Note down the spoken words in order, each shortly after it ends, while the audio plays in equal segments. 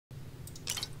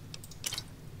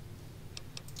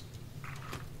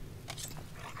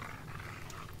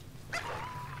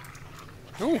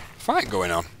Ooh, fight going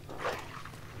on.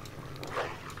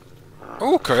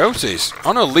 Oh, coyotes.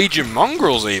 Oh no, Legion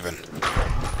mongrels even.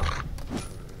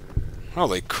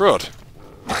 Holy crud.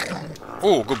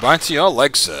 Oh, goodbye to your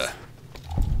leg, sir.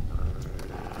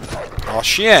 Oh,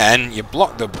 Chien, you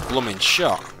blocked the blooming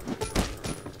shot.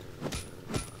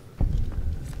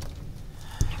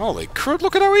 Holy crud,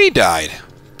 look at how he died.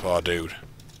 Poor dude.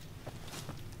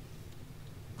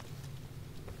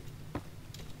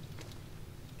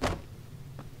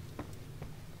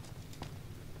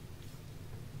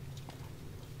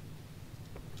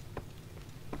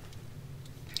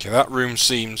 Okay, that room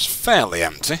seems fairly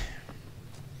empty.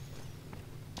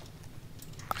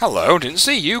 Hello, didn't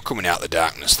see you coming out of the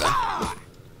darkness then.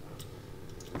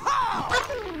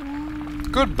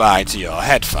 Goodbye to your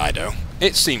head, Fido.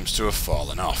 It seems to have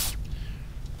fallen off.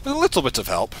 With a little bit of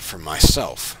help from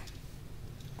myself.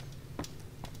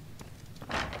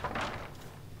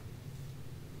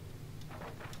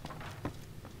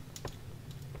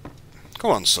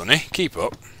 Come on, Sonny, keep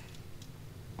up.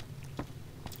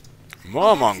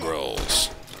 More mongrels.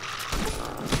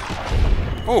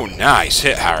 Oh, nice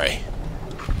hit, Harry.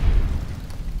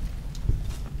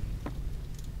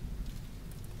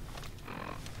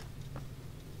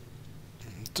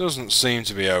 Doesn't seem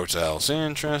to be hotels.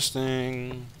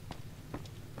 Interesting.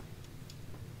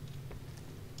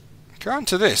 According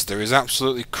to this, there is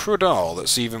absolutely crud all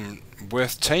that's even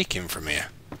worth taking from here.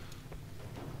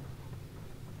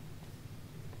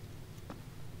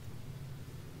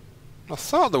 I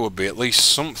thought there would be at least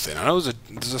something. I know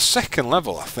there's a second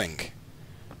level, I think.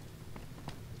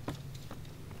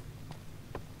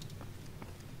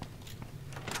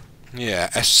 Yeah,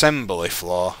 assembly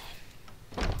floor.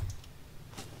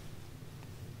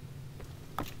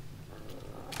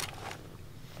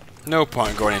 No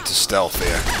point going into stealth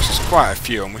here, because there's quite a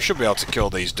few, and we should be able to kill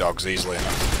these dogs easily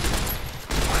enough.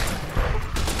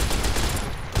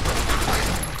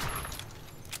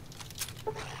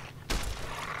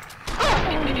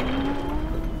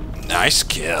 Nice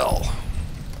kill.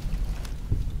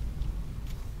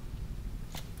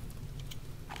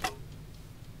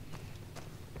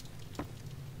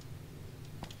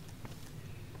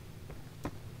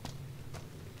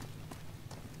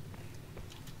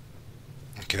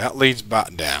 Okay, that leads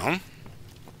back down.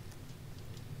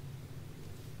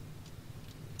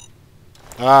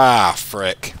 Ah,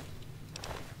 frick.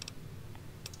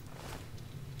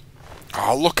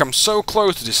 Oh, look, I'm so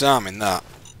close to disarming that.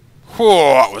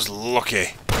 Whoa, that was lucky.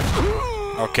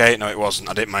 Okay, no it wasn't.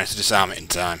 I didn't manage to disarm it in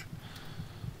time.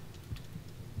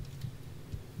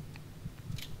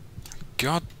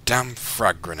 Goddamn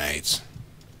frag grenades.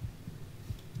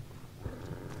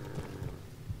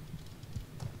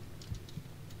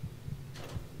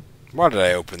 Why did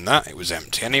I open that? It was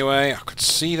empty anyway. I could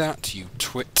see that, you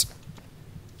twit.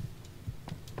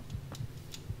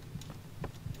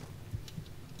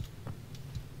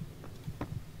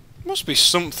 Must be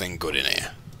something good in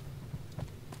here.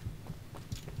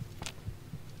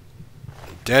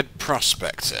 Dead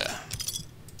prospector.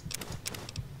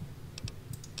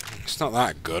 It's not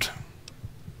that good.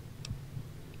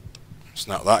 It's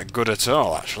not that good at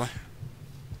all, actually.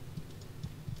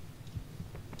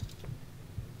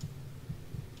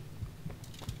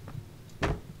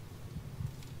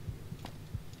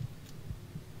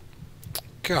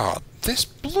 God, this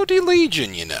bloody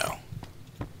Legion, you know.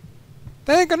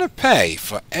 They're gonna pay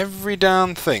for every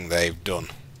darn thing they've done.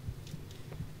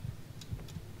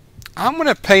 I'm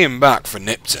gonna pay him back for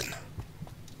Nipton.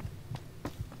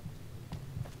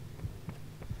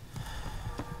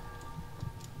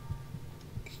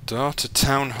 Door to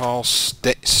Town Hall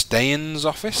Stayen's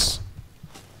office?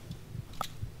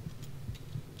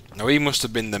 No, he must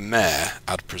have been the mayor,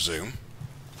 I'd presume.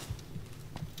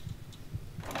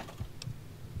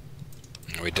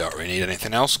 We don't really need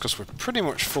anything else because we're pretty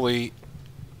much fully...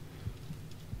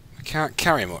 We can't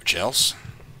carry much else.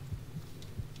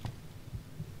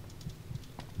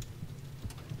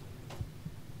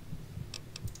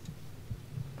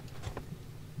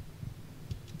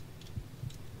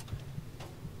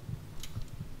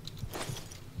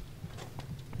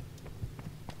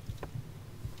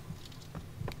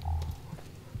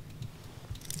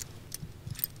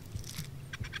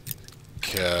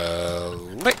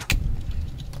 Click.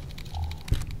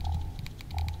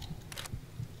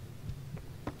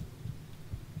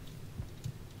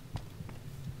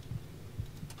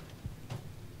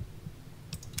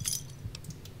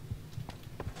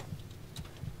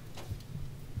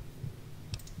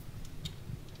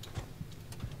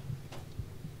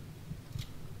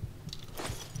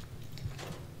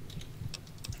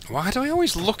 Why do I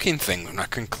always look in things when I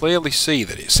can clearly see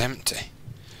that it's empty?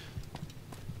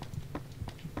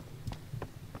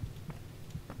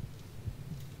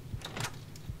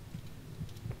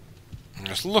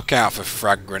 Just look out for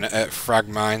frag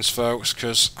mines, folks,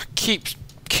 because I keep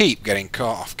getting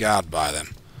caught off guard by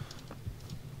them.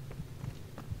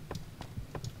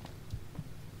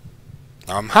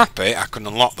 Now, I'm happy I can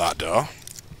unlock that door.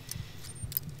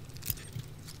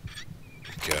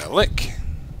 Lick.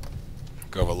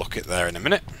 Go have a look at there in a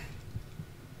minute.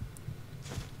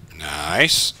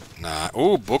 Nice.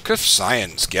 Ooh, Book of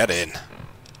Science. Get in.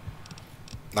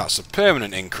 That's a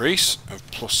permanent increase of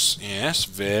plus. Yes,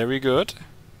 very good.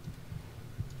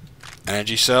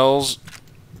 Energy cells.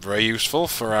 Very useful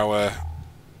for our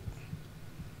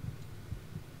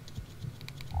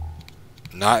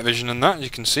night vision and that.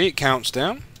 You can see it counts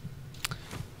down.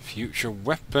 Future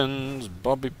weapons.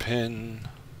 Bobby pin.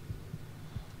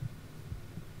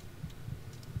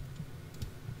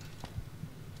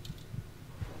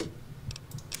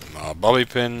 More bobby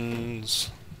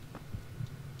pins.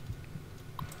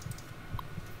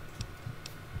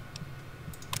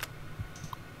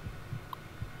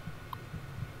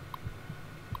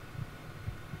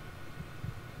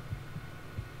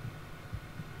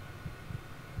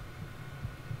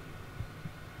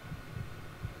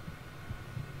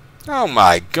 Oh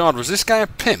my god, was this guy a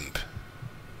pimp?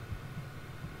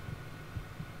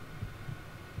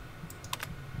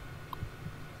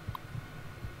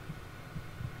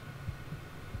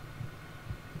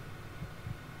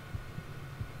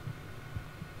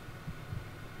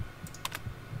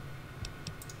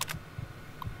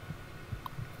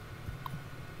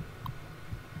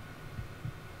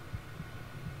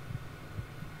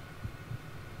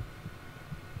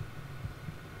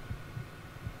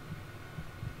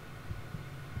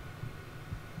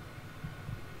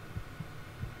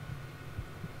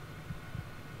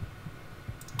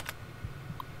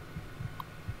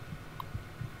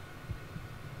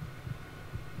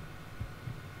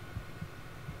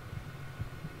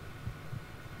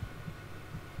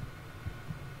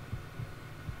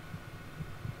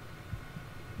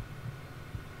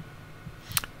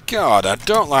 God, I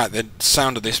don't like the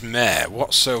sound of this mare.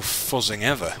 What's so fuzzing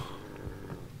ever?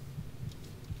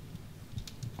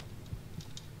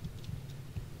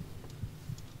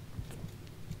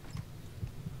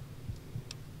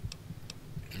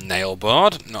 Nail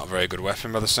board, not a very good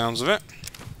weapon by the sounds of it.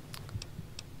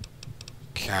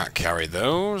 Can't carry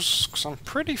those, because I'm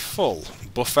pretty full.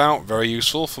 Buff out, very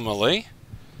useful for melee.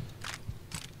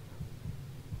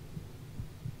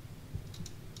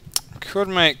 Could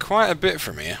make quite a bit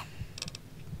from here.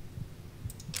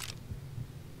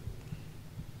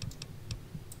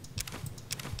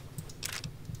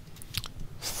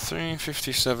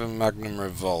 .357 Magnum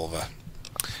revolver.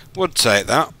 Would take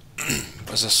that.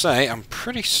 As I say, I'm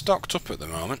pretty stocked up at the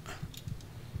moment.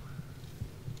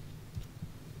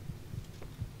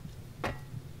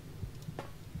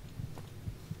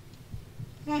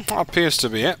 That appears to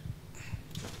be it.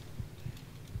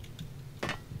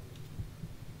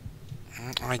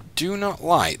 I do not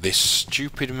like this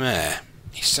stupid mare.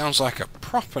 He sounds like a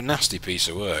proper nasty piece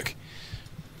of work.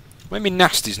 Maybe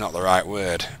nasty's not the right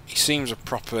word. He seems a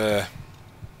proper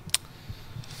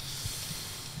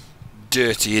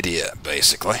dirty idiot,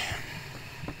 basically.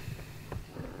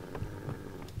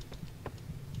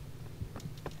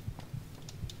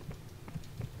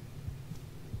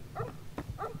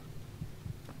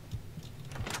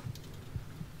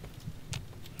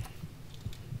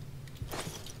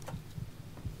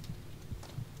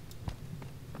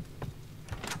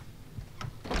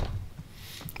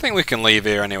 I think we can leave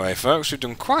here anyway, folks. We've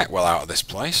done quite well out of this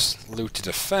place. Looted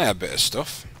a fair bit of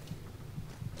stuff.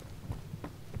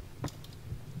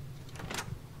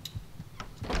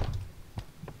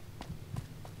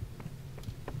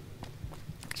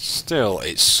 Still,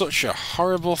 it's such a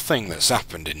horrible thing that's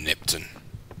happened in Nipton.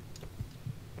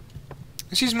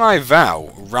 This is my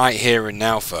vow right here and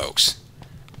now, folks.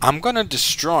 I'm going to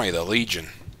destroy the Legion.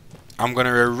 I'm going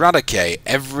to eradicate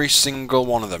every single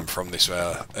one of them from this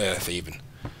Earth even.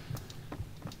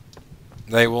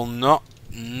 They will not,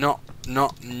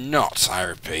 I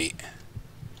repeat,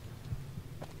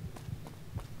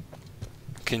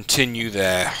 continue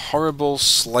their horrible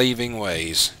slaving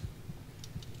ways.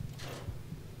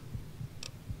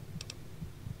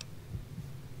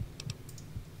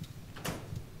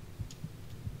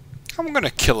 I'm going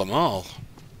to kill them all.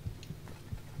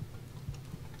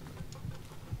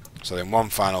 So then one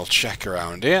final check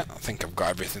around here. I think I've got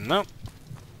everything though.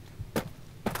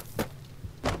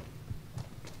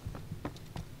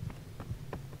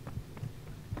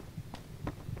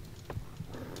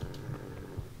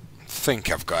 I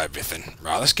think I've got everything.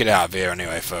 Right, let's get out of here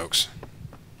anyway, folks.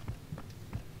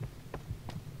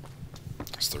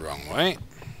 That's the wrong way.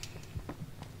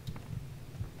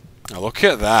 Now look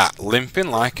at that, limping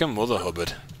like a mother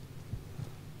hubbard.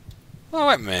 Oh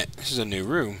wait a minute, this is a new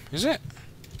room, is it?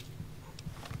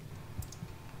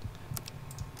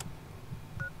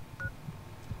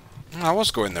 I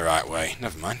was going the right way,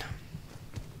 never mind.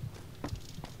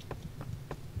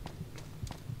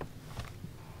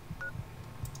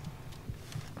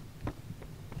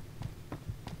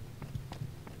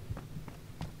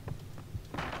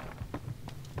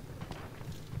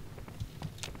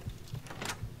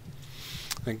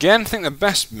 Again, I think the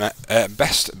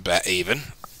best bet even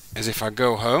is if I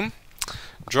go home,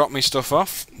 drop me stuff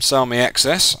off, sell me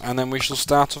excess, and then we shall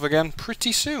start off again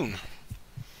pretty soon.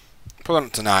 Probably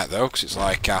not tonight though, because it's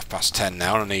like 10:30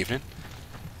 now in an evening.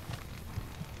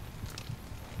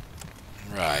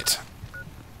 Right.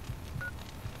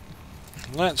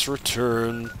 Let's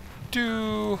return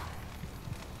to...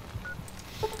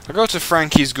 I'll go to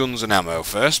Frankie's Guns and Ammo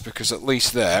first, because at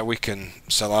least there we can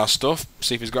sell our stuff,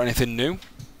 see if he's got anything new.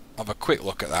 Have a quick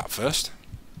look at that first.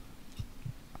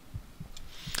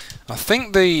 I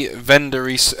think the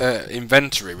inventory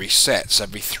resets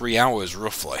every 3 hours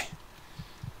roughly.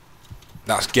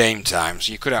 That's game time,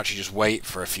 so you could actually just wait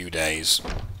for a few days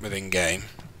within game.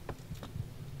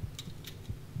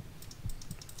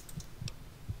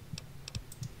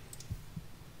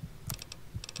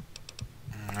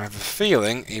 I have a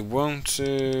feeling he won't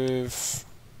have...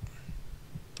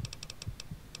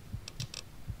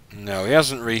 No, he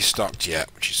hasn't restocked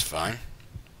yet, which is fine.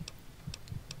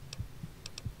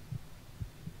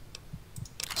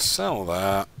 Sell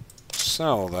that.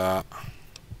 Sell that.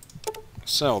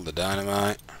 Sell the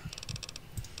dynamite.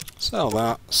 Sell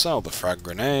that. Sell the frag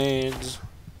grenades.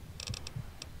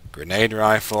 Grenade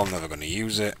rifle, I'm never going to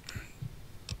use it.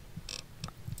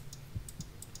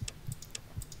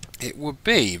 It would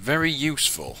be very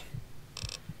useful.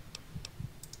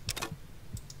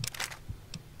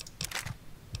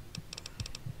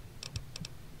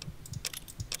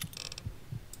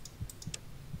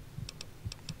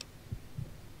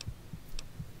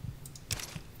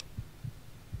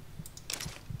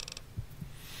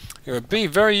 It would be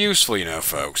very useful, you know,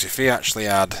 folks, if he actually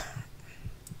had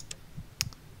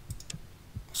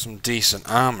some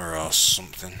decent armor or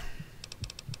something.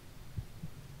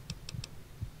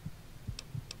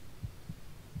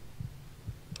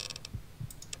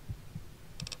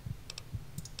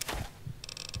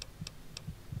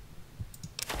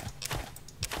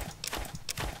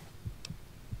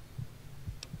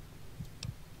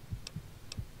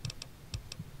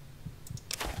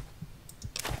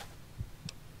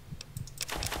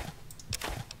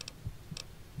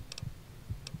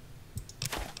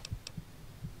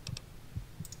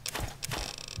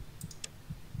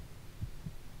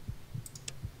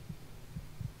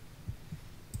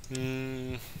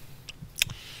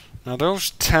 Now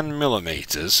those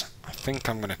 10mm, I think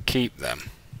I'm going to keep them.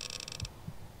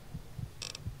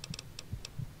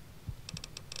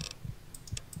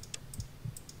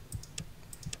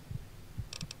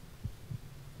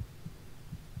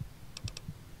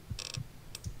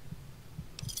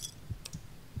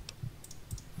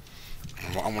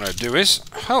 And what I'm going to do is,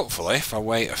 hopefully, if I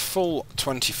wait a full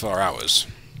 24 hours,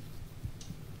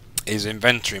 his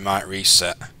inventory might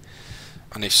reset.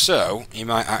 And if so, you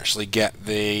might actually get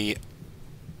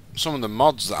some of the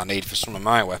mods that I need for some of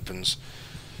my weapons.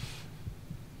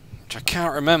 Which I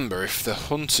can't remember if the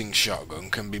hunting shotgun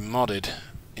can be modded.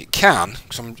 It can,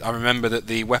 because I remember that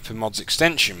the weapon mods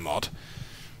extension mod,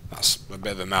 that's a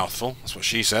bit of a mouthful, that's what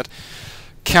she said,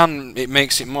 it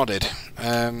makes it modded.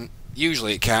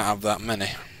 Usually it can't have that many.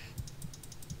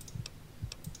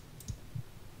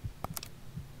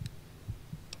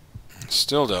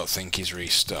 Still don't think he's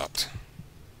restocked.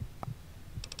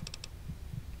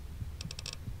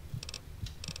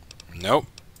 Nope,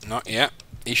 not yet.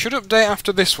 He should update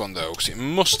after this one though, because it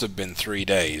must have been 3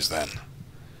 days then.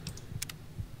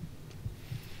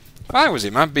 If I was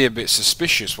him, I'd be a bit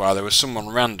suspicious while there was someone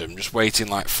random just waiting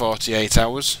like 48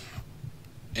 hours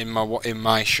in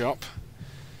my shop.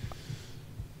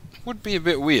 Would be a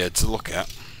bit weird to look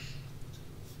at.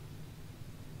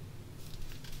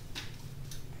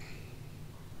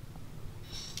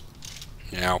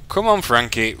 Now, come on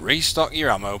Frankie, restock your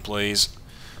ammo please.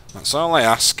 That's all I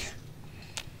ask.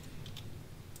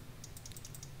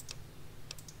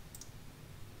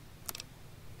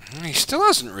 He still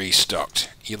hasn't restocked,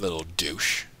 you little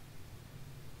douche.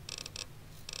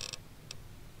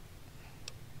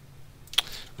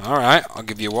 Alright, I'll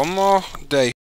give you one more day.